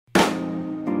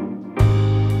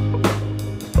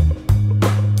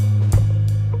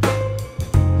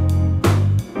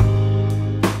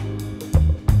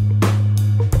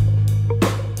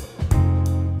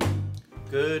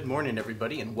morning,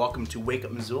 everybody, and welcome to Wake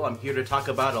Up Missoula. I'm here to talk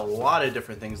about a lot of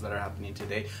different things that are happening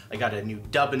today. I got a new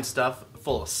Dubbin Stuff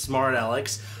full of smart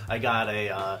Alex. I got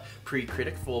a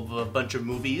Pre-Critic full of a bunch of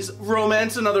movies,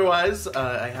 romance and otherwise.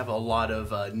 I have a lot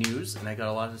of news, and I got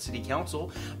a lot of city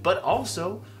council. But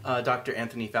also, Dr.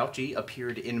 Anthony Fauci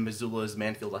appeared in Missoula's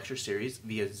Mansfield lecture series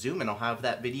via Zoom, and I'll have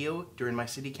that video during my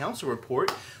city council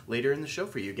report later in the show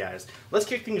for you guys. Let's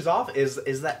kick things off.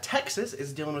 Is that Texas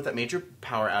is dealing with that major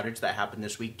power outage that happened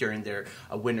this week during their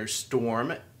winter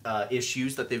storm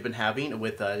issues that they've been having,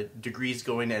 with degrees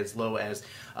going as low as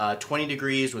 20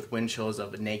 degrees with wind chills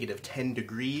of negative 10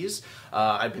 degrees.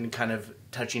 I've been kind of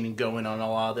touching and going on a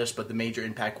lot of this, but the major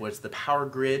impact was the power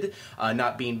grid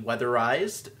not being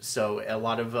weatherized. So a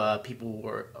lot of people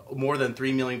were, more than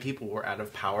 3 million people were out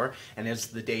of power. And as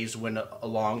the days went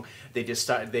along, they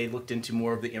looked into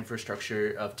more of the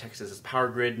infrastructure of Texas's power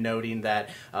grid, noting that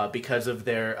because of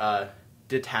their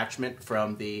detachment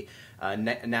from the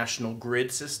national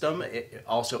grid system, it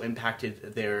also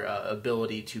impacted their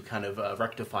ability to kind of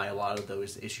rectify a lot of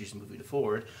those issues moving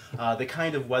forward. The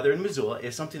kind of weather in Missoula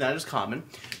is something that is common.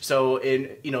 So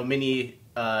in many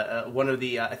one of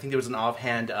the I think there was an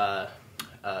offhand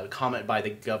comment by the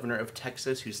governor of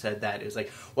Texas who said that is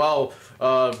like, well,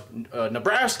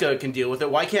 Nebraska can deal with it,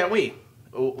 why can't we?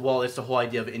 Well, it's the whole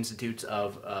idea of institutes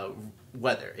of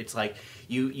weather. It's like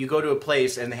you go to a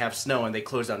place and they have snow and they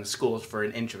close down the schools for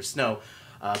an inch of snow,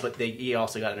 but you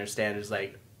also got to understand is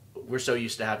like we're so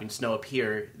used to having snow up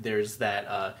here. There's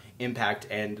that impact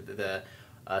and the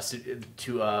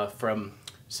from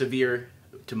severe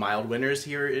to mild winters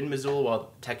here in Missoula,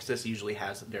 while Texas usually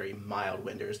has very mild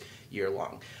winters year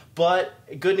long. But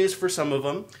good news for some of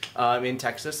them. In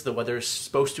Texas, the weather is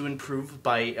supposed to improve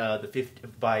by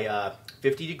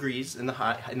 50 degrees in the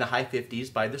high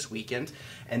 50s by this weekend,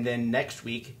 and then next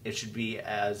week it should be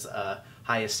as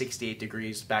high as 68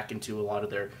 degrees, back into a lot of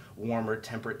their warmer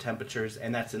temperate temperatures,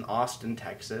 and that's in Austin,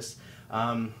 Texas.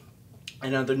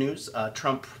 In other news,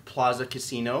 Trump Plaza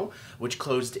Casino, which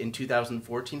closed in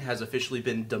 2014, has officially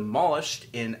been demolished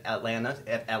in Atlanta,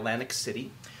 at Atlantic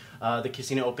City. The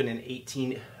casino opened in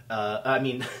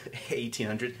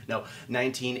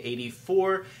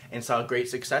 1984, and saw great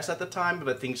success at the time,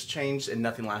 but things changed and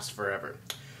nothing lasts forever.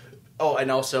 Oh,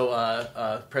 and also,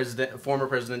 former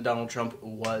President Donald Trump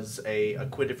was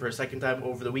acquitted for a second time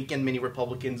over the weekend. Many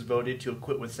Republicans voted to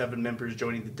acquit, with 7 members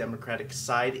joining the Democratic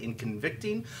side in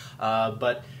convicting.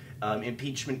 But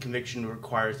impeachment conviction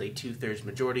requires a 2/3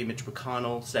 majority. Mitch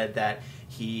McConnell said that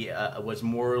he was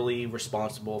morally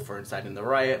responsible for inciting the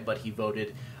riot, but he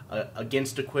voted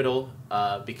against acquittal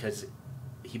because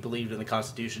he believed in the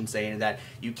Constitution, saying that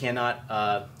you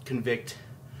cannot convict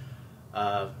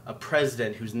a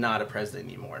president who's not a president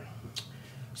anymore.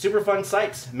 Superfund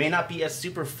sites may not be as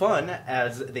super fun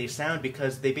as they sound,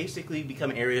 because they basically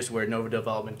become areas where no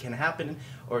development can happen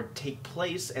or take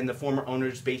place, and the former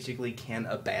owners basically can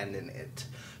abandon it.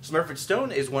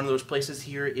 Smurfit-Stone is one of those places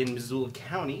here in Missoula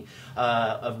County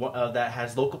that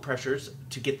has local pressures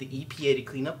to get the EPA to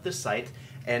clean up the site,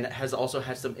 and has also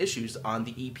had some issues on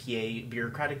the EPA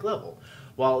bureaucratic level.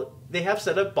 While they have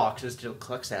set up boxes to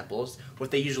collect samples,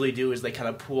 what they usually do is they kind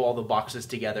of pool all the boxes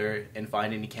together and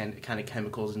find any kind of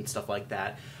chemicals and stuff like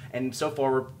that. And so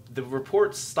far, the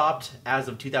reports stopped as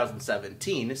of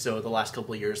 2017, so the last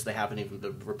couple of years they haven't even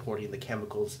been reporting the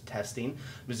chemicals testing.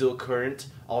 Missoula Current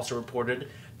also reported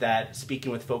that,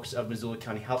 speaking with folks of Missoula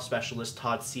County Health Specialist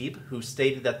Todd Sieb, who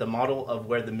stated that the model of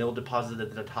where the mill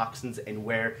deposited the toxins and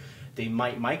where they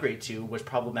might migrate to was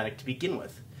problematic to begin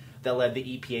with. That led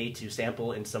the EPA to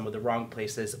sample in some of the wrong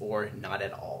places or not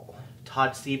at all.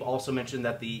 Todd Sieb also mentioned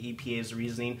that the EPA's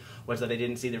reasoning was that they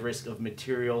didn't see the risk of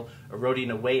material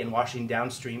eroding away and washing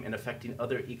downstream and affecting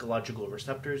other ecological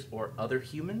receptors or other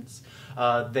humans.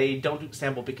 They don't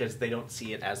sample because they don't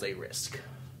see it as a risk.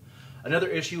 Another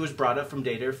issue was brought up from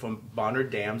data from Bonner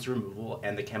Dam's removal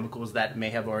and the chemicals that may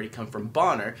have already come from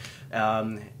Bonner.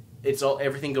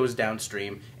 Everything goes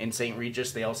downstream. In St.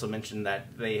 Regis, they also mentioned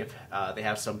that they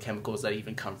have some chemicals that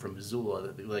even come from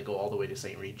Missoula that go all the way to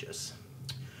St. Regis.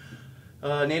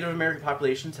 Native American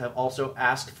populations have also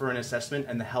asked for an assessment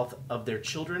and the health of their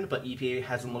children, but EPA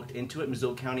hasn't looked into it.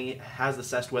 Missoula County has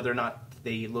assessed whether or not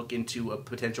they look into a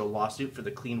potential lawsuit for the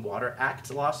Clean Water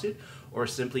Act lawsuit, or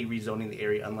simply rezoning the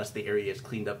area unless the area is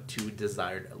cleaned up to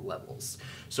desired levels.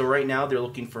 So right now they're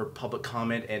looking for public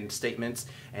comment and statements,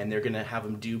 and they're going to have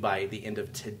them due by the end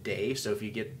of today. So if you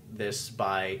get this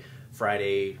by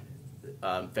Friday,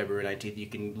 February 19th, you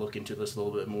can look into this a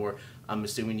little bit more. I'm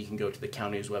assuming you can go to the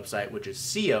county's website, which is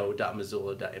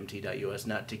co.missoula.mt.us,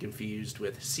 not to confused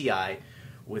with CI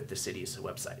with the city's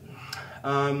website.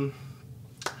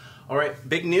 All right,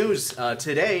 big news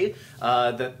today.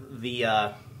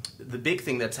 The big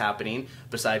thing that's happening,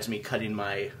 besides me cutting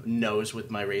my nose with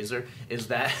my razor, is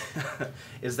that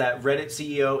Reddit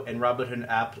CEO and Robinhood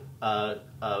app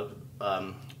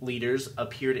leaders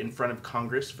appeared in front of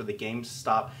Congress for the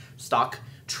GameStop stock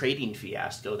trading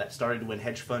fiasco that started when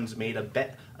hedge funds made a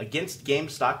bet against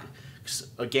GameStop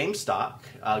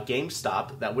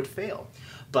that would fail.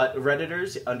 But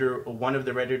Redditors under one of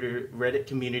the Reddit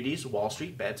communities, Wall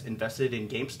Street Bets, invested in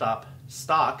GameStop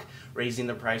stock, raising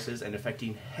the prices and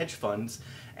affecting hedge funds,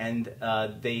 and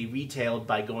they retailed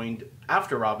by going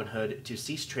after Robinhood to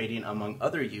cease trading among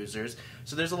other users.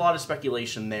 So there's a lot of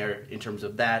speculation there in terms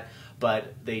of that,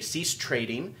 but they ceased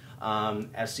trading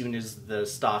as soon as the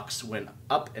stocks went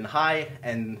up and high,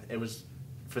 and it was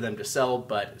for them to sell.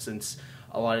 But since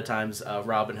a lot of times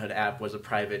Robinhood app was a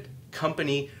private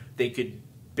company, they could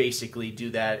basically do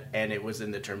that, and it was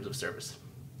in the terms of service.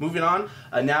 Moving on,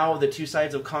 now the two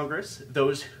sides of Congress,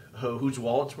 those whose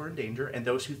wallets were in danger and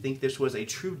those who think this was a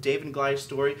true David and Goliath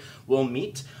story, will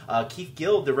meet. Keith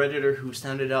Gill, the Redditor who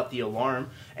sounded out the alarm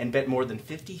and bet more than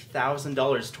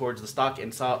 $50,000 towards the stock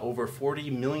and saw over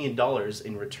 $40 million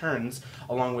in returns,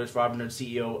 along with Robinhood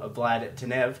CEO Vlad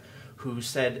Tenev, who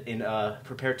said in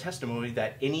prepared testimony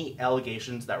that any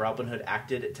allegations that Robinhood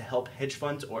acted to help hedge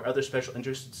funds or other special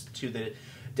interests to the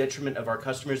detriment of our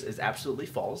customers is absolutely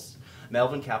false.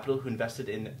 Melvin Capital, who invested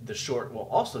in the short, will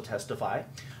also testify.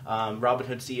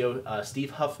 Robinhood CEO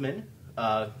Steve Huffman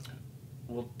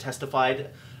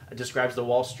describes the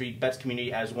Wall Street Bets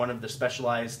community as one of the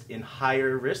specialized in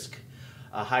higher risk,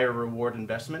 higher reward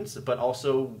investments, but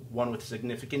also one with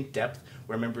significant depth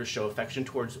where members show affection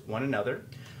towards one another.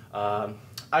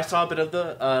 I saw a bit of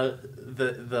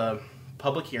the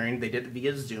public hearing. They did it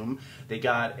via Zoom. They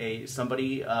got a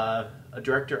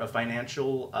director of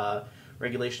financial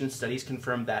regulation studies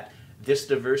confirmed that this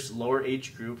diverse lower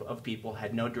age group of people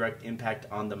had no direct impact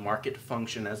on the market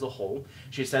function as a whole.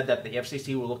 She said that the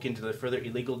FCC will look into the further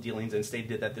illegal dealings and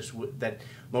stated that that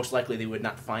most likely they would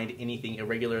not find anything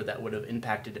irregular that would have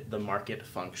impacted the market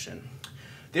function.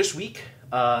 This week,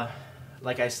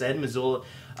 like I said, Missoula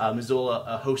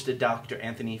hosted Dr.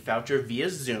 Anthony Fauci via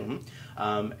Zoom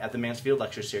at the Mansfield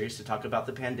Lecture Series to talk about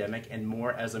the pandemic and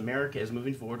more as America is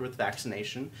moving forward with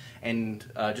vaccination. And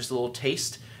just a little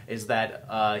taste is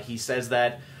that he says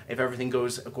that if everything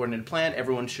goes according to plan,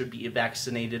 everyone should be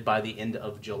vaccinated by the end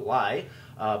of July.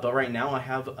 But right now I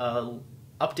have an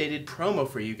updated promo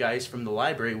for you guys from the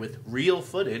library with real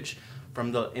footage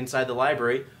from inside the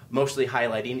library, mostly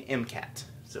highlighting MCAT.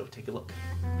 So take a look.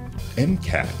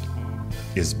 MCAT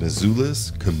is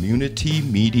Missoula's community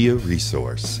media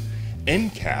resource.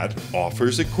 MCAT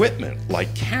offers equipment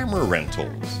like camera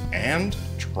rentals and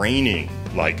training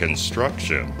like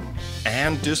instruction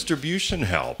and distribution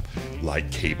help like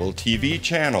cable TV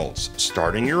channels,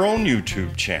 starting your own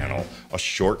YouTube channel, a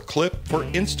short clip for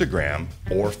Instagram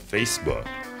or Facebook.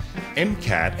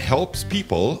 MCAT helps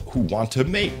people who want to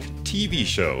make TV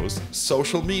shows,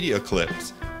 social media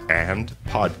clips, and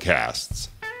podcasts.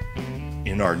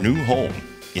 In our new home,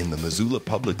 in the Missoula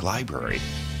Public Library,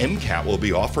 MCAT will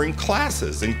be offering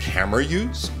classes in camera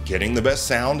use, getting the best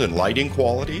sound and lighting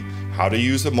quality, how to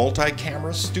use a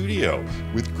multi-camera studio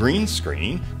with green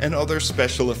screen and other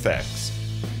special effects.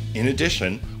 In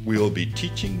addition, we will be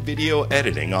teaching video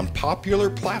editing on popular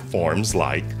platforms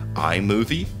like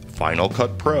iMovie, Final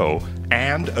Cut Pro,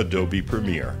 and Adobe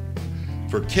Premiere.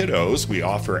 For kiddos, we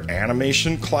offer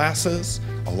animation classes,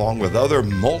 along with other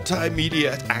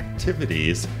multimedia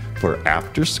activities for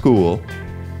after school,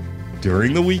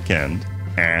 during the weekend,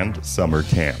 and summer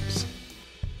camps.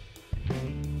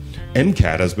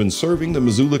 MCAT has been serving the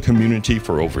Missoula community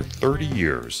for over 30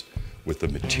 years with the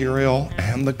material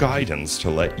and the guidance to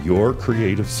let your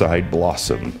creative side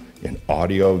blossom in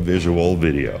audio, visual,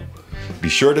 video. Be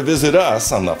sure to visit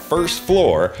us on the first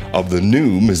floor of the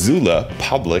new Missoula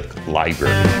Public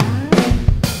Library.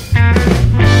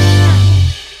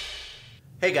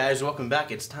 Hey guys, welcome back.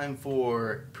 It's time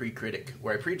for Pre-Critic,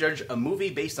 where I prejudge a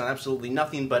movie based on absolutely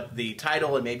nothing but the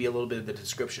title and maybe a little bit of the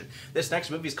description. This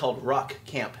next movie is called Rock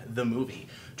Camp, the Movie.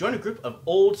 Join a group of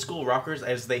old school rockers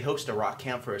as they host a rock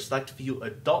camp for a select few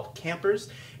adult campers.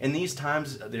 In these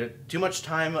times, of too much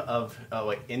time on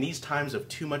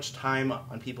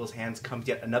people's hands comes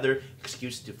yet another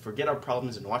excuse to forget our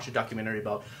problems and watch a documentary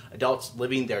about adults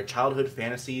living their childhood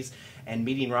fantasies and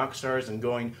meeting rock stars and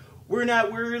going, "We're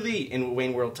not worthy," in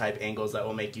Wayne World type angles that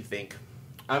will make you think.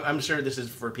 I'm sure this is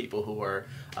for people who are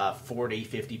 40,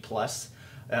 50 plus.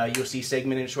 You'll see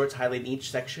segmented shorts highlighting each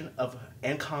section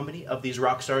and comedy of these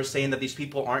rock stars saying that these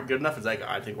people aren't good enough. It's like,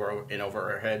 I think we're in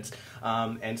over our heads.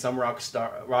 And some rock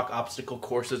obstacle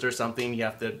courses or something, you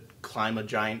have to climb a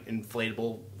giant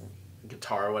inflatable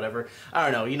guitar or whatever. I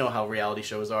don't know. You know how reality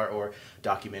shows are or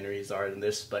documentaries are in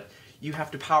this, but you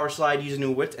have to power slide using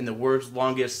a whip and the world's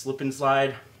longest slip and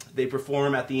slide. They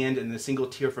perform at the end, and the single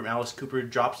tear from Alice Cooper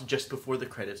drops just before the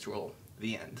credits roll.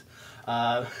 The end.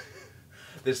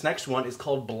 This next one is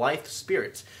called Blithe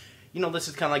Spirits. You know, this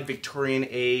is kind of like Victorian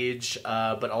age,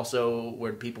 but also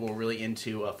where people were really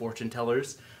into fortune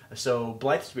tellers. So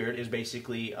Blithe Spirit is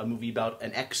basically a movie about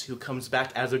an ex who comes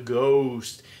back as a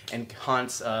ghost and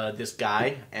haunts this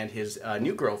guy and his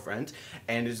new girlfriend,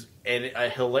 and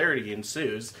hilarity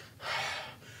ensues.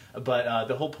 But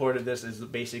the whole point of this is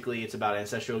basically it's about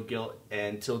ancestral guilt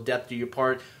and till death do you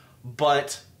part.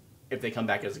 But if they come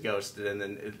back as a ghost,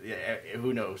 then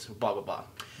who knows? Blah blah blah.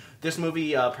 This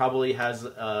movie probably has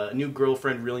a new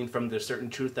girlfriend reeling from the certain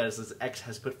truth that his ex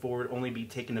has put forward, only be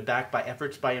taken aback by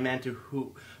efforts by a man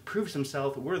who proves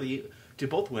himself worthy to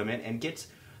both women and gets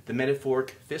the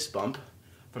metaphoric fist bump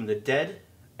from the dead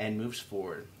and moves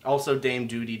forward. Also, Dame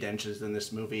Judi Dench is in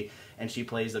this movie, and she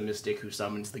plays a mystic who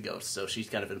summons the ghost, so she's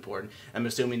kind of important. I'm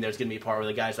assuming there's going to be a part where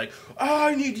the guy's like, oh,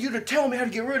 I need you to tell me how to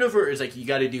get rid of her. It's like, you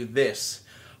got to do this,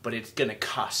 but it's going to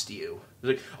cost you. It's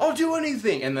like, I'll do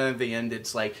anything. And then at the end,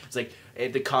 it's like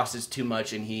the cost is too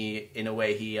much, and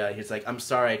he's like, I'm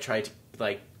sorry, I tried to,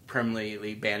 like,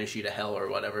 permanently banish you to hell or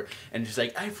whatever. And she's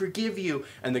like, I forgive you.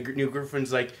 And the new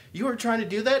girlfriend's like, you were trying to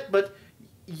do that, but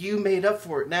you made up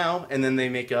for it now. And then they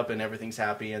make up and everything's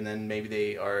happy, and then maybe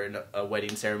they are in a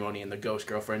wedding ceremony and the ghost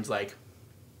girlfriend's like,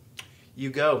 you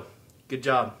go, good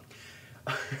job.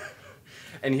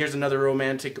 And here's another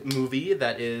romantic movie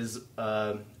that is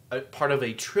a part of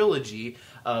a trilogy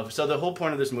of, so the whole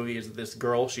point of this movie is this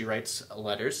girl, she writes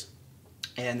letters,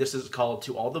 and this is called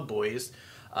To All the Boys,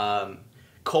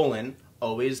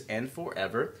 always and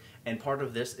forever. And part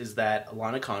of this is that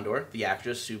Lana Condor, the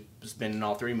actress who's been in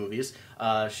all 3 movies,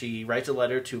 she writes a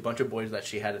letter to a bunch of boys that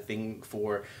she had a thing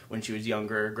for when she was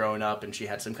younger, growing up, and she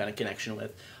had some kind of connection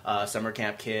with. Summer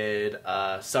camp kid,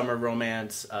 summer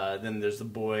romance, then there's the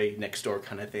boy next door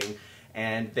kind of thing.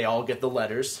 And they all get the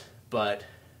letters, but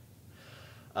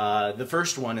the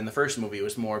first one in the first movie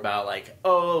was more about like,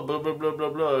 oh, blah, blah, blah,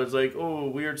 blah, blah. It's like, oh,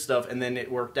 weird stuff. And then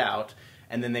it worked out.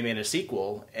 And then they made a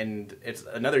sequel, and it's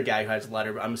another guy who has a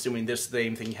letter. I'm assuming this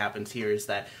same thing happens here, is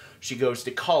that she goes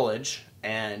to college,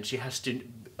 and she has to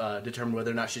determine whether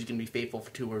or not she's going to be faithful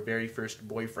to her very first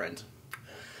boyfriend.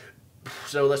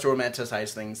 So let's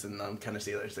romanticize things and kind of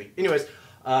see other things. Anyways,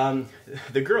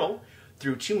 the girl,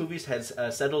 through 2 movies, has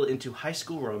settled into high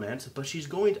school romance, but she's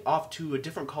going off to a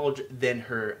different college than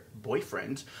her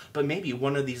boyfriend. But maybe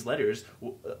one of these letters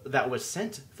that was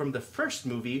sent from the first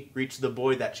movie reached the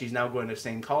boy that she's now going to the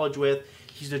same college with.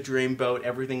 He's a dreamboat,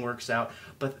 everything works out,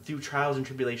 but through trials and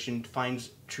tribulation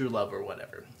finds true love or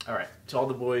whatever. Alright, To All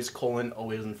the Boys,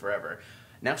 always and forever.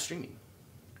 Now streaming.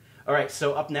 Alright,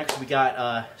 so up next we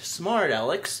got Smart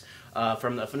Alex.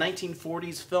 From the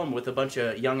 1940s film with a bunch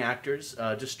of young actors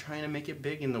just trying to make it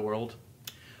big in the world.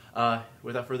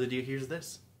 Without further ado, here's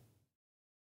this.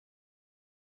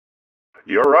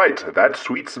 You're right, that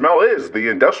sweet smell is the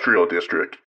industrial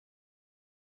district.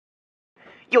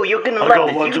 Yo, you're gonna love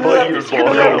this. You're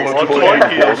gonna love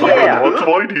this.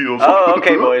 Oh,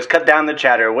 okay, boys, cut down the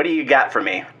chatter. What do you got for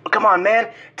me? Come on,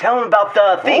 man. Tell them about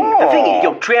the thing, the thingy.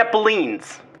 Yo,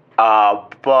 trampolines.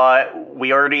 But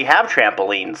we already have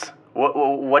trampolines.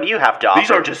 What do you have to offer?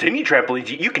 These aren't just any trampolines.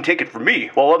 You can take it from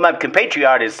me. Well, what my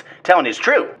compatriot is telling is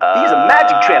true. These are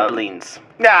magic trampolines.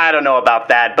 Nah, I don't know about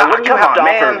that, but what do you have to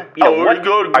offer? You know,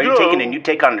 are you taking a new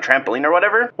take on a trampoline or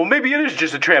whatever? Well, maybe it is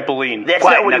just a trampoline. That's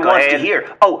not what he wants to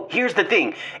hear. Oh, here's the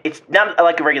thing. It's not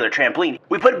like a regular trampoline.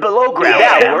 We put it below ground.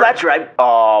 Yeah, that's right.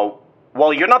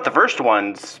 Well, you're not the first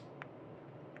ones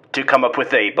to come up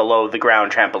with a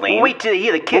below-the-ground trampoline. Well, wait till you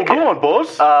hear the kicker. Well, go on,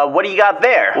 boss. What do you got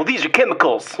there? Well, these are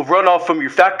chemicals. We'll run off from your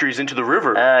factories into the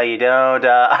river. You don't?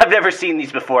 I've never seen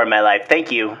these before in my life. Thank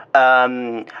you.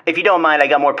 If you don't mind, I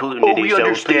got more polluting to do, so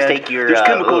understand. Please take your, These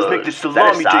chemicals make the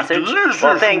salami taste delicious.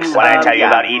 Well, thanks. Why did I tell you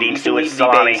about eating sewage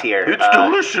salami here? It's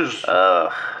delicious.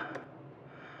 What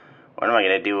am I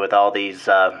going to do with all these,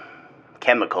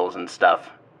 chemicals and stuff?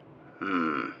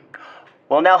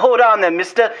 Well, now hold on then,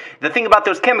 mister. The thing about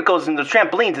those chemicals and those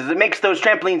trampolines is it makes those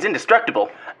trampolines indestructible.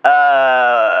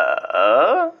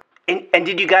 And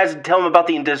did you guys tell him about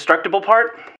the indestructible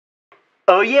part?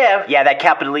 Oh, yeah. Yeah, that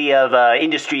capital E of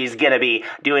industry is gonna be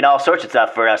doing all sorts of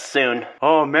stuff for us soon.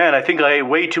 Oh, man, I think I ate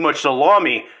way too much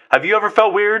salami. Have you ever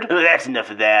felt weird? Oh, that's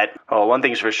enough of that. Oh, one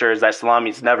thing's for sure is that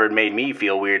salami's never made me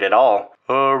feel weird at all.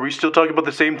 Are we still talking about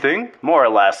the same thing? More or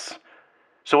less.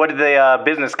 So what did the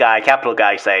business guy, capital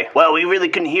guy say? Well, we really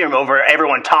couldn't hear him over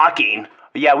everyone talking.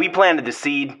 Yeah, we planted the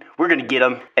seed. We're gonna get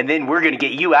him, and then we're gonna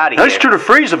get you out of here. Nice turn of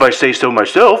phrase if I say so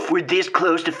myself. We're this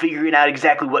close to figuring out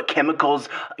exactly what chemicals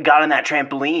got on that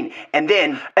trampoline. And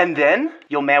then,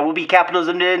 yo man, we'll be capitals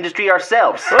in the industry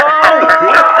ourselves.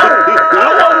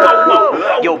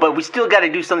 Yo, but we still gotta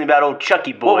do something about old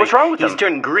Chucky boy. Well, what's wrong with him? He's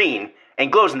turned green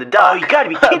and glows in the dark. Oh, you gotta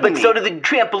be kidding But me. so do the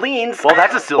trampolines. Well,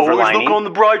 that's a silver Always lining. look on the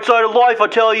bright side of life, I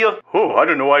tell you. Oh, I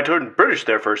didn't know I turned British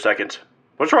there for a second.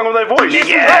 What's wrong with my voice? Yeah,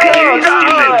 you're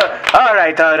stupid. All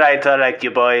right,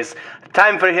 you boys.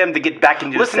 Time for him to get back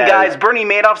into the saddle. Listen, guys, Bernie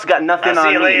Madoff's got nothing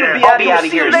on me. I'll be out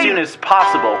of here as soon as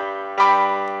possible.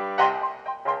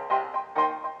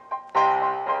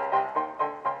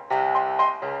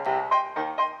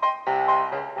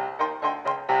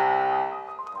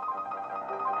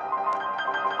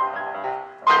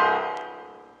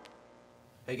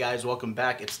 Hey guys, welcome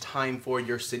back. It's time for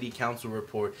your City Council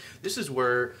report. This is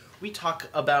where we talk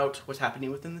about what's happening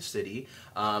within the city.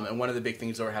 And one of the big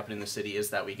things that are happening in the city is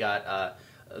that we got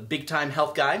a big-time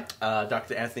health guy,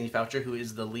 Dr. Anthony Fauci, who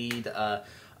is the lead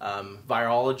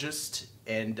virologist,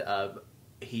 and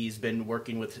he's been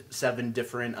working with 7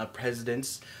 different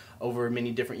presidents over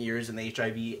many different years in the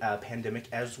HIV pandemic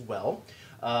as well.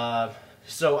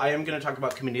 So I am going to talk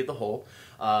about committee of the whole,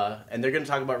 and they're going to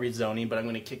talk about rezoning, but I'm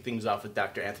going to kick things off with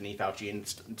Dr. Anthony Fauci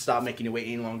and stop making you wait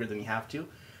any longer than you have to.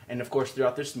 And of course,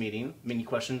 throughout this meeting, many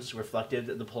questions reflected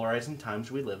the polarizing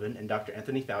times we live in, and Dr.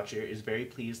 Anthony Fauci is very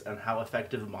pleased on how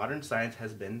effective modern science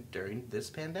has been during this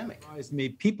pandemic.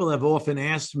 People have often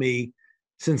asked me,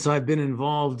 since I've been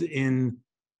involved in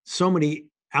so many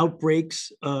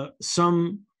outbreaks,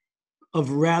 some of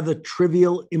rather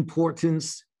trivial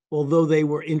importance, although they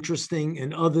were interesting,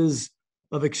 and others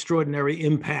of extraordinary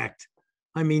impact.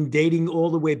 I mean, dating all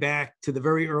the way back to the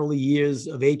very early years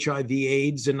of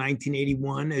HIV/AIDS in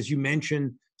 1981, as you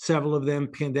mentioned, several of them,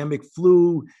 pandemic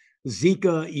flu,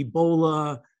 Zika,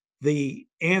 Ebola, the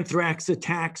anthrax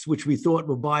attacks, which we thought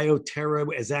were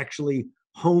bioterror, as actually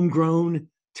homegrown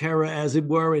terror, as it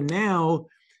were. And now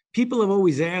people have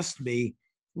always asked me,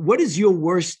 what is your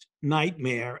worst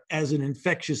nightmare as an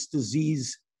infectious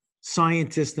disease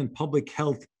scientist and public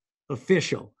health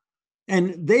official?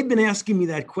 And they've been asking me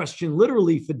that question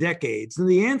literally for decades. And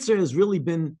the answer has really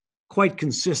been quite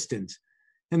consistent.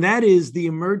 And that is the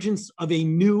emergence of a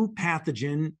new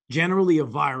pathogen, generally a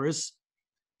virus,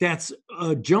 that's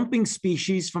a jumping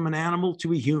species from an animal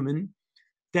to a human,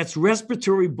 that's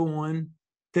respiratory borne,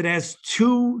 that has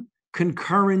 2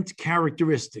 concurrent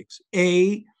characteristics.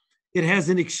 A, it has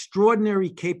an extraordinary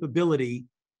capability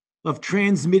of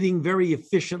transmitting very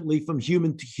efficiently from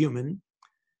human to human.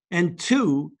 And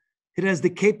 2, it has the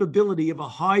capability of a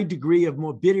high degree of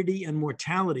morbidity and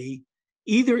mortality,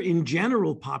 either in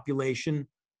general population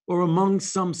or among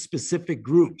some specific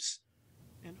groups.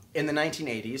 In the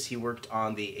 1980s, he worked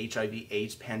on the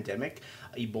HIV/AIDS pandemic,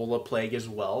 Ebola plague as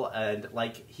well, and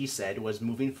like he said, was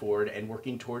moving forward and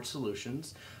working towards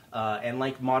solutions. And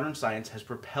like modern science, has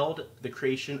propelled the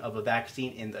creation of a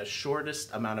vaccine in the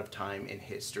shortest amount of time in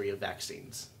history of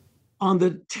vaccines. On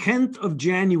the 10th of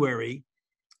January,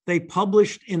 they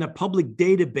published in a public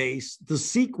database the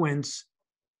sequence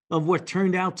of what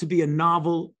turned out to be a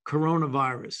novel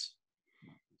coronavirus.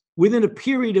 Within a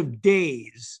period of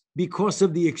days, because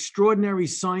of the extraordinary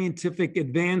scientific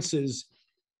advances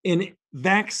in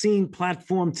vaccine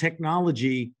platform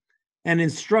technology and in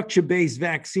structure-based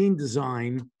vaccine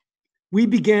design, we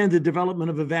began the development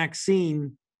of a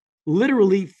vaccine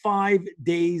literally 5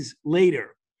 days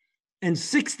later. And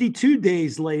 62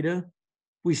 days later,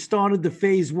 we started the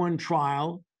phase 1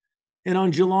 trial. And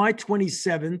on July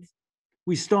 27th,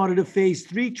 we started a phase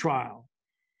 3 trial.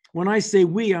 When I say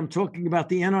we, I'm talking about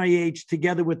the NIH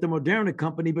together with the Moderna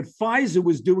company, but Pfizer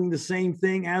was doing the same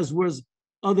thing, as was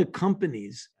other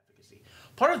companies.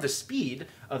 Part of the speed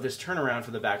of this turnaround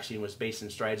for the vaccine was based in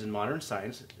strides in modern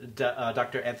science.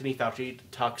 Dr. Anthony Fauci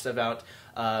talks about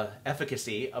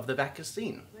efficacy of the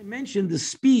vaccine. I mentioned the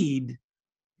speed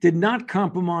did not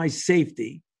compromise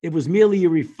safety. It was merely a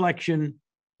reflection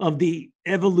of the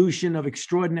evolution of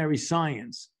extraordinary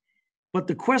science. But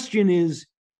the question is,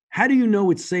 how do you know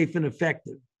it's safe and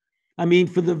effective? I mean,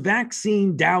 for the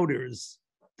vaccine doubters,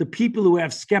 the people who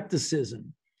have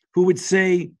skepticism, who would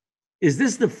say, is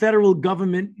this the federal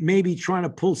government maybe trying to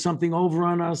pull something over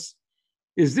on us?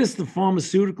 Is this the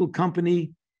pharmaceutical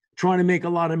company trying to make a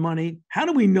lot of money? How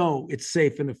do we know it's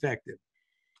safe and effective?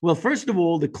 Well, first of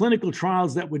all, the clinical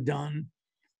trials that were done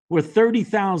were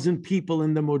 30,000 people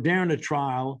in the Moderna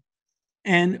trial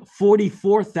and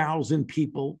 44,000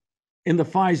 people in the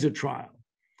Pfizer trial.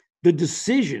 The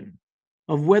decision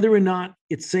of whether or not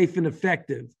it's safe and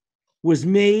effective was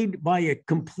made by a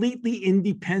completely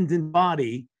independent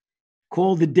body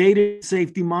called the Data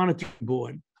Safety Monitoring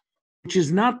Board, which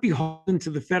is not beholden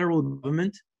to the federal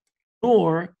government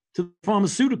nor to the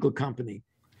pharmaceutical company.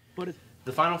 But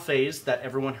the final phase that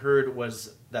everyone heard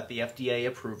was that the FDA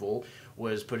approval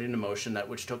was put into motion,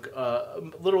 which took a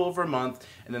little over a month,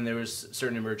 and then there was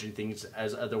certain emerging things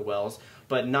as other wells,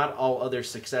 but not all other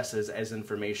successes as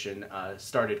information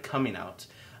started coming out.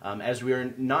 As we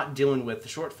are not dealing with the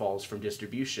shortfalls from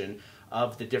distribution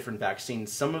of the different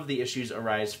vaccines, some of the issues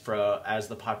arise as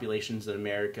the populations in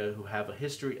America who have a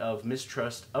history of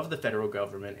mistrust of the federal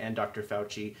government and Dr.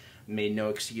 Fauci made no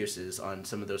excuses on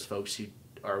some of those folks who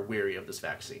are weary of this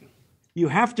vaccine. You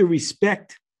have to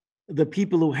respect the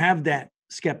people who have that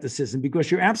skepticism,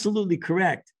 because you're absolutely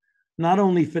correct, not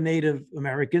only for Native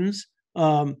Americans,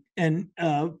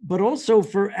 but also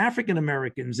for African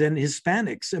Americans and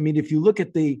Hispanics. I mean, if you look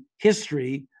at the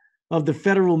history of the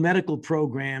federal medical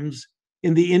programs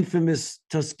in the infamous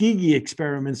Tuskegee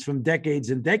experiments from decades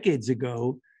and decades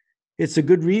ago, it's a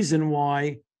good reason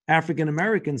why African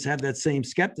Americans have that same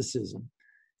skepticism.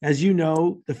 As you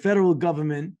know, the federal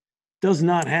government does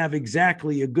not have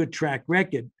exactly a good track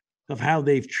record of how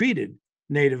they've treated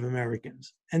Native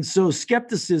Americans. And so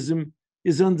skepticism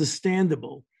is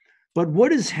understandable. But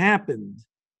what has happened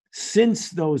since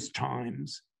those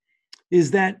times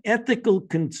is that ethical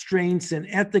constraints and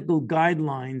ethical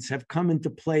guidelines have come into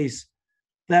place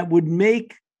that would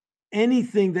make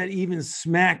anything that even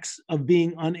smacks of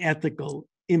being unethical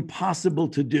impossible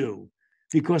to do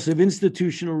because of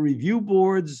institutional review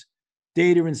boards,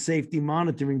 data and safety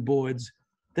monitoring boards,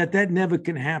 that never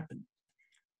can happen.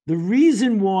 The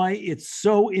reason why it's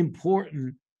so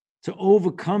important to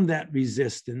overcome that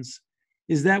resistance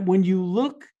is that when you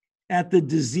look at the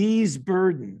disease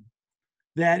burden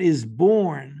that is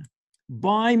borne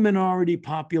by minority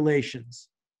populations,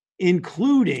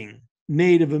 including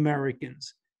Native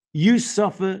Americans, you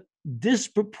suffer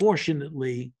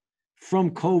disproportionately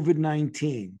from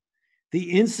COVID-19.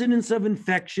 The incidence of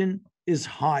infection is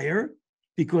higher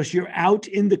because you're out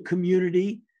in the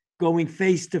community going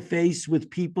face to face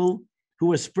with people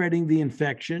who are spreading the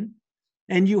infection.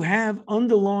 And you have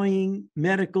underlying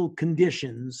medical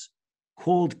conditions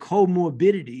called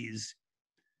comorbidities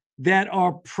that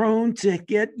are prone to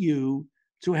get you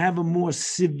to have a more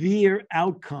severe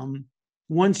outcome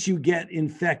once you get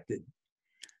infected.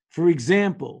 For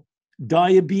example,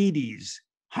 diabetes,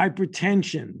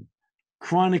 hypertension,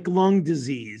 chronic lung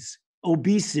disease,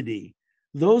 obesity.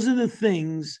 Those are the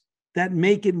things that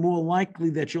make it more likely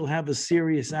that you'll have a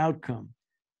serious outcome.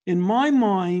 In my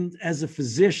mind, as a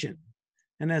physician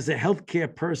and as a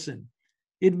healthcare person,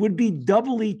 it would be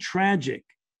doubly tragic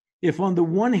if, on the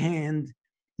one hand,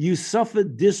 you suffer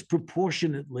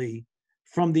disproportionately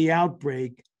from the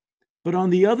outbreak, but on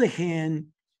the other hand,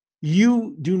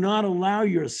 you do not allow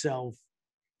yourself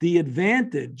the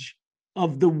advantage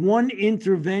of the one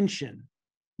intervention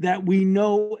that we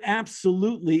know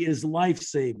absolutely is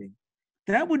life-saving.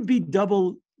 That would be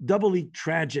doubly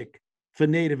tragic for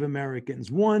Native Americans.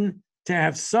 One, to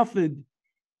have suffered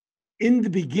in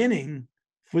the beginning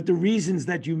for the reasons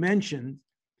that you mentioned,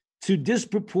 to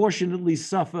disproportionately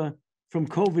suffer from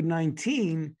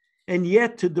COVID-19, and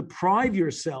yet to deprive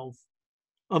yourself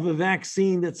of a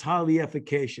vaccine that's highly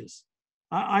efficacious.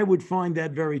 I would find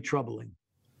that very troubling.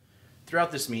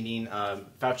 Throughout this meeting,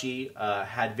 Fauci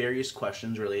had various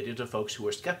questions related to folks who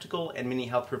are skeptical, and many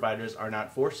health providers are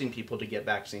not forcing people to get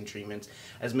vaccine treatments,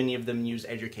 as many of them use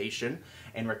education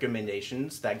and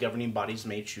recommendations that governing bodies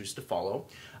may choose to follow.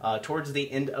 Towards the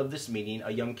end of this meeting,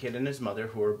 a young kid and his mother,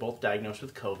 who are both diagnosed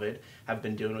with COVID, have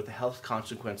been dealing with the health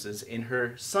consequences in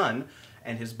her son,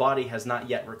 and his body has not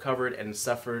yet recovered and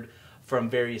suffered from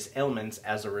various ailments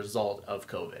as a result of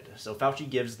COVID. So Fauci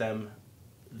gives them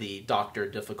the doctor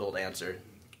difficult answer.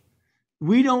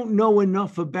 We don't know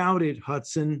enough about it,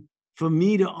 Hudson, for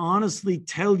me to honestly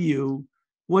tell you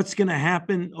what's going to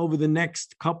happen over the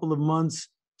next couple of months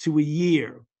to a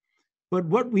year. But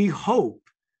what we hope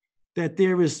that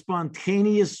there is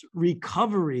spontaneous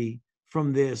recovery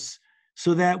from this,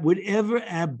 so that whatever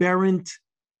aberrant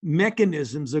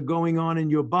mechanisms are going on in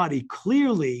your body,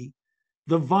 clearly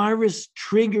the virus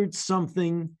triggered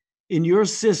something in your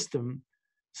system.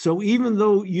 So even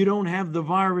though you don't have the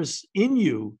virus in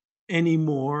you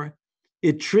anymore,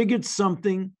 it triggered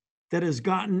something that has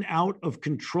gotten out of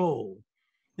control.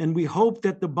 And we hope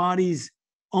that the body's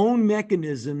own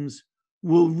mechanisms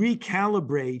will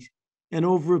recalibrate and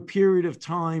over a period of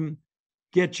time,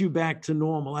 get you back to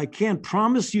normal. I can't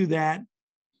promise you that,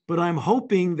 but I'm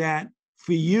hoping that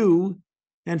for you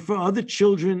and for other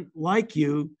children like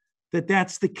you, that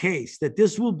that's the case, that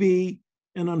this will be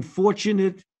an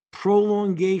unfortunate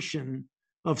prolongation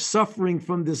of suffering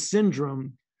from this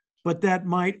syndrome, but that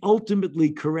might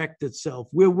ultimately correct itself.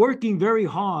 We're working very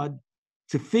hard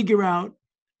to figure out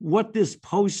what this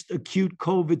post-acute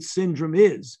COVID syndrome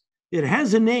is. It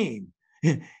has a name.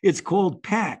 It's called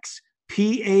PACS,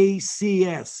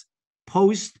 P-A-C-S,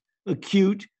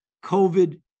 post-acute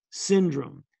COVID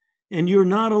syndrome. And you're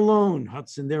not alone,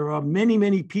 Hudson. There are many,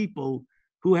 many people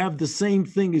who have the same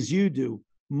thing as you do.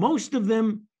 Most of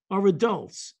them are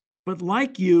adults, but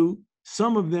like you,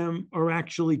 some of them are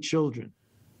actually children.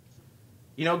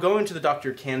 You know, going to the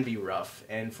doctor can be rough,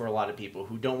 and for a lot of people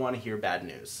who don't want to hear bad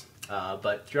news.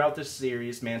 But throughout this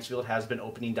series, Mansfield has been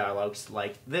opening dialogues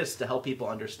like this to help people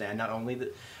understand not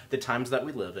only the times that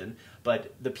we live in,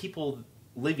 but the people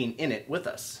living in it with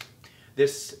us.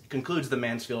 This concludes the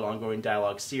Mansfield Ongoing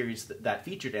Dialogue series that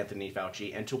featured Anthony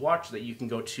Fauci, and to watch that you can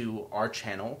go to our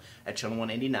channel at channel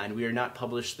 189. We did not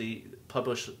publish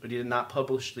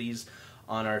these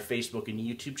on our Facebook and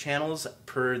YouTube channels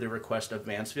per the request of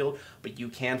Mansfield, but you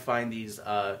can find these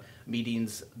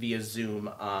meetings via Zoom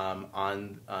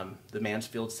on the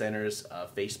Mansfield Center's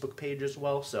Facebook page as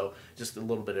well, so just a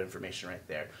little bit of information right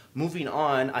there. Moving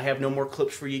on, I have no more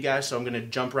clips for you guys, so I'm going to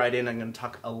jump right in. I'm going to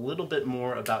talk a little bit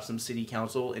more about some city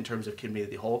council in terms of community of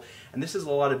the whole, and this is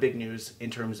a lot of big news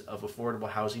in terms of affordable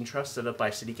housing trust set up by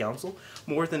city council.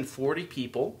 More than 40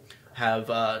 people have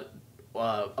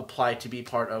applied to be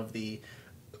part of the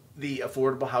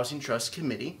Affordable Housing Trust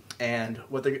Committee, and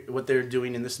what they're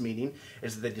doing in this meeting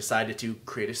is they decided to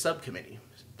create a subcommittee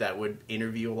that would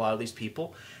interview a lot of these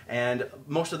people, and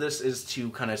most of this is to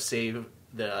kind of save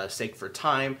the sake for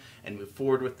time and move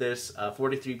forward with this.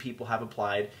 43 people have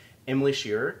applied. Emily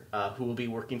Shearer, who will be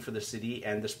working for the city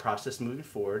and this process moving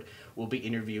forward, will be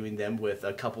interviewing them with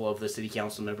a couple of the city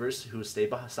council members who stay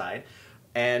beside.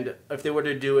 And if they were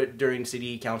to do it during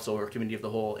city council or committee of the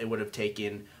whole, it would have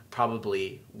taken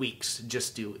probably weeks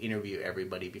just to interview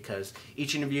everybody, because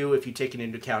each interview, if you take it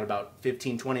into account, about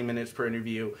 15-20 minutes per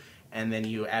interview, and then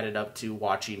you add it up to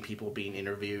watching people being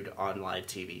interviewed on live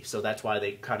TV. So that's why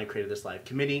they kind of created this live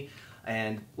committee.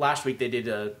 And last week they did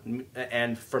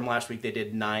from last week they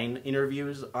did 9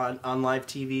 interviews on live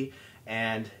TV,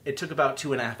 and it took about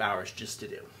 2.5 hours just to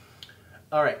do.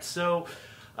 All right, so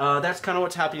that's kind of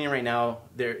what's happening right now.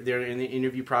 They're in the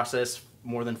interview process.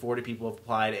 More than 40 people have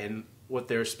applied, and what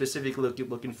they're specifically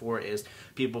looking for is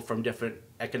people from different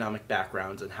economic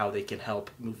backgrounds and how they can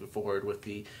help move it forward with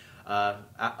the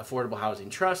Affordable Housing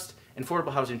Trust. And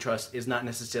Affordable Housing Trust is not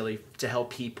necessarily to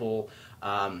help people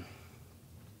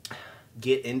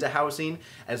get into housing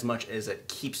as much as it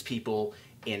keeps people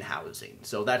in housing.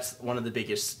 So that's one of the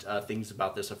biggest things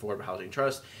about this Affordable Housing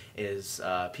Trust is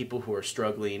people who are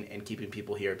struggling and keeping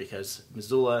people here, because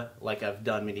Missoula, like I've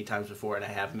done many times before and I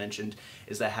have mentioned,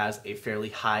 is that has a fairly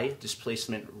high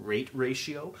displacement rate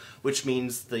ratio, which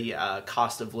means the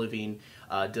cost of living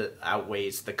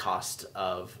outweighs the cost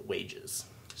of wages.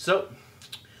 So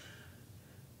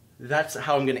that's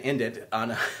how I'm going to end it,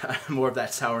 on more of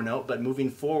that sour note. But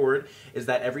moving forward is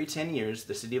that every 10 years,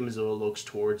 the city of Missoula looks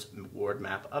towards ward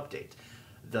map update.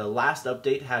 The last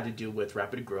update had to do with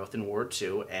rapid growth in Ward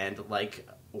 2, and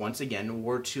once again,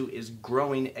 Ward 2 is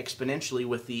growing exponentially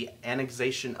with the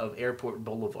annexation of Airport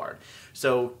Boulevard.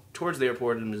 So towards the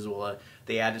airport in Missoula,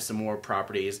 they added some more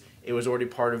properties. It was already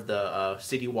part of the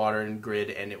city water and grid,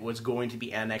 and it was going to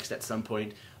be annexed at some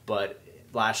point, but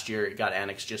last year it got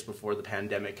annexed just before the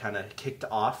pandemic kind of kicked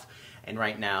off, and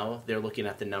right now they're looking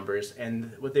at the numbers,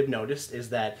 and what they've noticed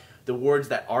is that the wards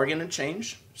that are going to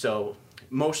change, so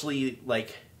mostly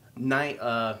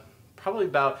probably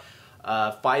about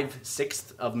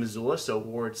 5/6 of Missoula, so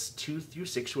wards 2 through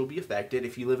 6 will be affected.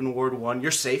 If you live in Ward 1,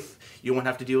 you're safe. You won't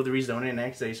have to deal with the rezoning and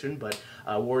annexation, but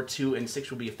Ward 2 and 6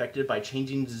 will be affected by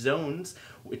changing zones,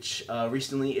 which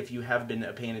recently, if you have been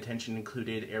paying attention,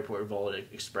 included Airport Volta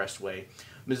Expressway.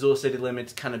 Missoula city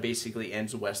limits kind of basically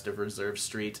ends west of Reserve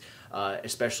Street,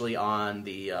 especially on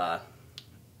the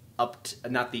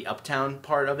not the uptown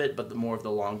part of it, but more of the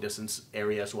long distance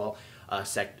area as well,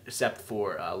 except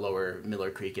for lower Miller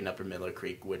Creek and upper Miller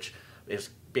Creek, which is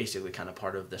basically kind of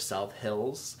part of the South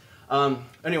Hills.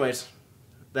 Anyways,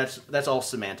 that's all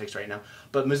semantics right now.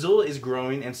 But Missoula is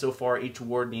growing, and so far each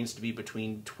ward needs to be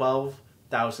between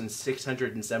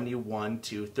 12,671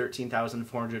 to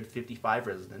 13,455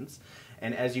 residents.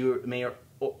 And as you may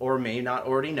or may not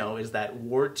already know, is that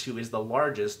Ward 2 is the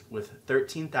largest with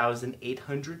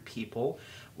 13,800 people,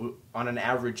 on an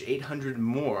average 800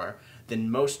 more than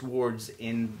most wards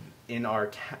in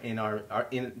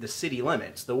the city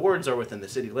limits. The wards are within the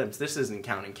city limits. This isn't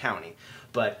counting county,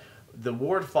 but the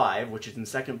Ward 5, which is in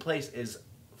second place, is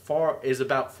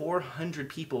about 400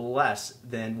 people less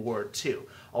than Ward 2.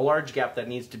 A large gap that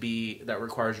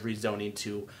requires rezoning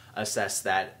to assess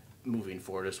that moving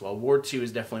forward as well. Ward 2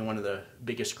 is definitely one of the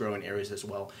biggest growing areas as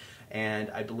well, and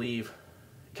I believe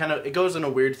it goes in a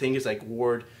weird thing. It's like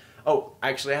Ward. Oh,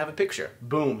 actually, I have a picture.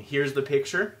 Boom! Here's the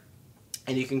picture.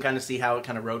 And you can kind of see how it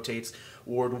kind of rotates.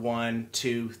 Ward 1,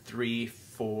 2, 3,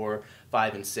 4,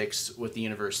 5, and 6, with the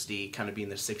university kind of being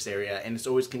the 6th area. And it's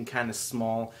always kind of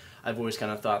small. I've always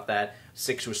kind of thought that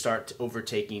 6 would start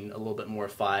overtaking a little bit more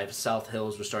 5. South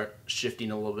Hills would start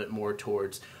shifting a little bit more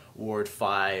towards Ward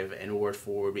 5, and Ward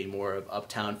 4 would be more of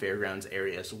Uptown Fairgrounds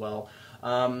area as well.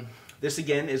 This,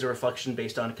 again, is a reflection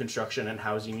based on construction and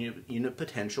housing unit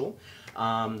potential.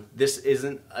 This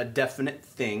isn't a definite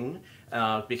thing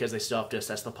because they still have to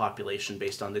assess the population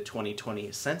based on the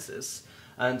 2020 census.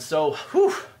 And so,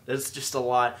 that's just a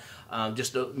lot.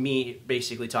 Just me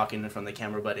basically talking from the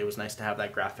camera, but it was nice to have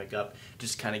that graphic up,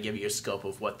 just kind of give you a scope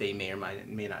of what they may or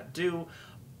may not do.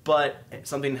 But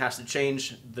something has to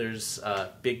change. There's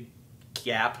a big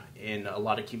gap in a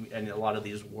lot of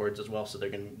these wards as well, so they're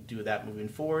going to do that moving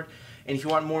forward. And if you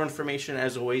want more information,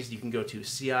 as always, you can go to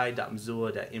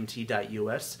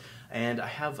ci.missoula.mt.us, and I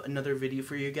have another video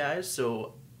for you guys,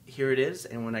 so here it is,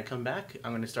 and when I come back,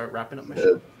 I'm going to start wrapping up my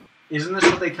show. Isn't this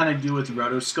what they kind of do with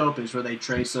rotoscope, is where they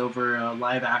trace over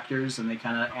live actors and they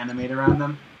kind of animate around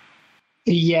them?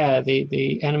 Yeah,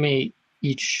 they animate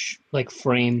each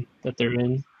frame that they're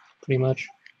in, pretty much.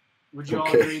 Would you all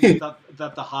agree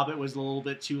that The Hobbit was a little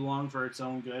bit too long for its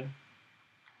own good?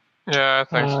 Yeah, I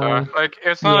think so.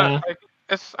 It's not.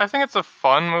 I think it's a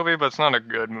fun movie, but it's not a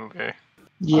good movie.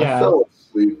 Yeah. I fell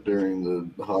asleep during the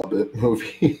Hobbit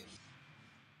movie.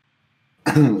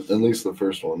 At least the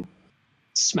first one.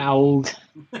 Smaug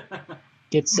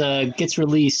gets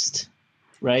released,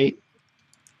 right?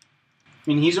 I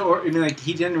mean, he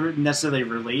didn't necessarily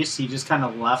release. He just kind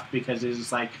of left because he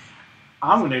was like,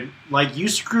 you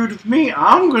screwed with me,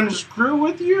 I'm gonna screw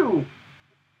with you.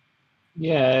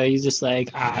 Yeah, he's just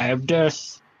like, I have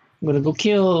death. I'm gonna go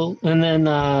kill, and then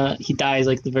he dies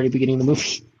the very beginning of the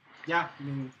movie. Yeah. I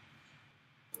mean,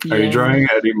 Are you drawing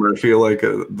Eddie Murphy like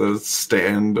the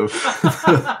stand of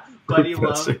Buddy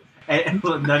Love?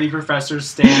 Nutty Professor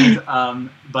stand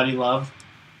Buddy Love.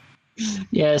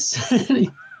 Yes.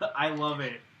 I love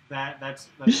it. That's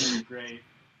really great.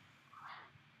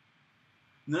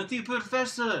 Nutty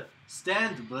Professor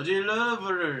stand Buddy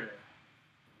Lover.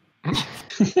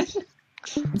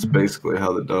 It's basically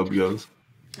how the dub goes.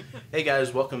 Hey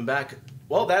guys, welcome back.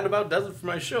 Well, that about does it for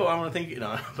my show. I want to thank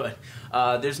but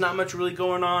there's not much really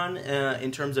going on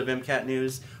in terms of MCAT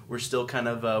news. We're still kind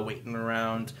of waiting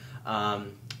around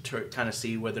to kind of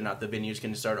see whether or not the venue's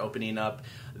going to start opening up.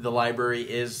 The library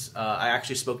is. I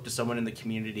actually spoke to someone in the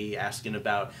community asking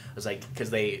about. I was like,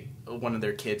 because one of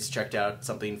their kids checked out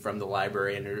something from the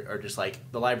library and are just like,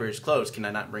 the library's closed. Can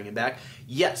I not bring it back?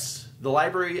 Yes, the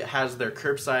library has their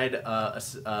curbside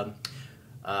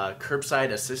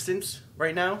assistance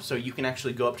right now, so you can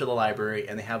actually go up to the library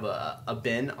and they have a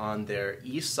bin on their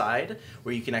east side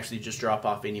where you can actually just drop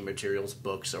off any materials,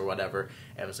 books or whatever.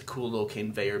 And it was a cool little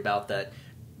conveyor belt that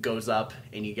goes up,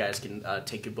 and you guys can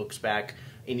take your books back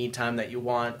anytime that you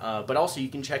want. But also you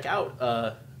can check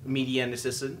out media and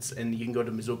assistance, and you can go to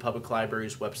Missoula Public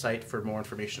Library's website for more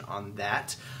information on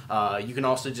that. You can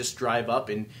also just drive up,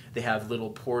 and they have little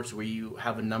ports where you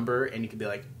have a number, and you can be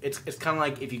like, it's kind of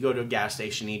like if you go to a gas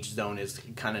station, each zone is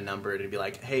kind of numbered, and be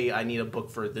like, hey, I need a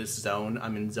book for this zone.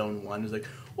 I'm in zone 1. It's like,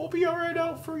 we'll be all right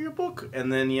out for your book,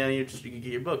 and then you get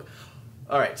your book.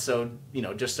 All right, so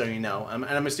just so you know, and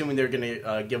I'm assuming they're going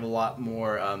to give a lot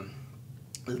more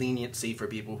leniency for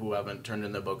people who haven't turned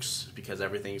in their books because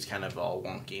everything's kind of all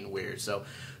wonky and weird. So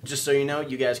just so you know,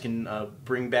 you guys can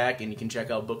bring back and you can check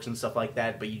out books and stuff like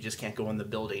that, but you just can't go in the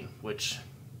building, which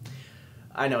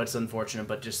I know it's unfortunate,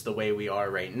 but just the way we are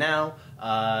right now.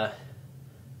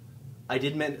 Hopefully I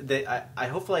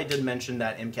did mention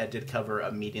that MCAT did cover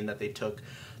a meeting that they took.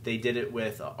 They did it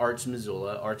with Arts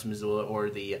Missoula, or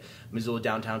the Missoula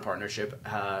Downtown Partnership,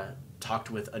 talked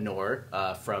with Honor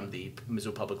from the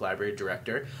Missoula Public Library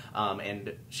director,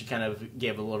 and she kind of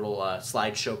gave a little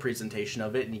slideshow presentation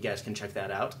of it, and you guys can check that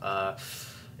out.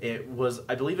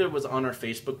 I believe it was on our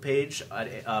Facebook page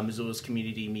at Missoula's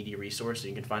Community Media Resource, so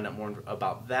you can find out more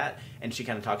about that, and she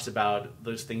kind of talks about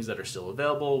those things that are still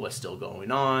available, what's still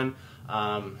going on.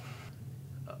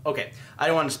 Okay, I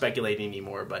don't want to speculate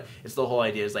anymore, but it's the whole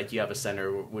idea is like you have a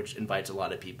center which invites a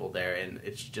lot of people there, and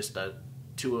it's just a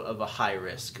high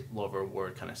risk, low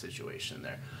reward kind of situation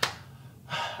there.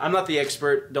 I'm not the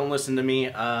expert, don't listen to me,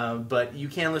 but you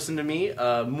can listen to me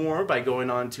more by going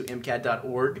on to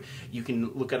mcat.org. You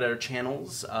can look at our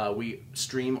channels. We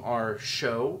stream our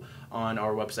show on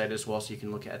our website as well, so you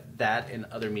can look at that and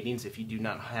other meetings if you do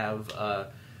not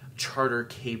have Charter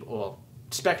cable, well,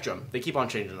 Spectrum. They keep on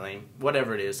changing the name,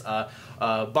 whatever it is.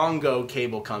 Bongo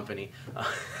Cable Company.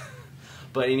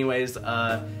 But anyways,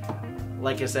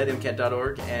 like I said,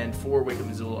 mcat.org, and for Wake Up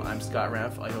Missoula, I'm Scott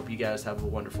Raff. I hope you guys have a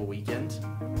wonderful weekend.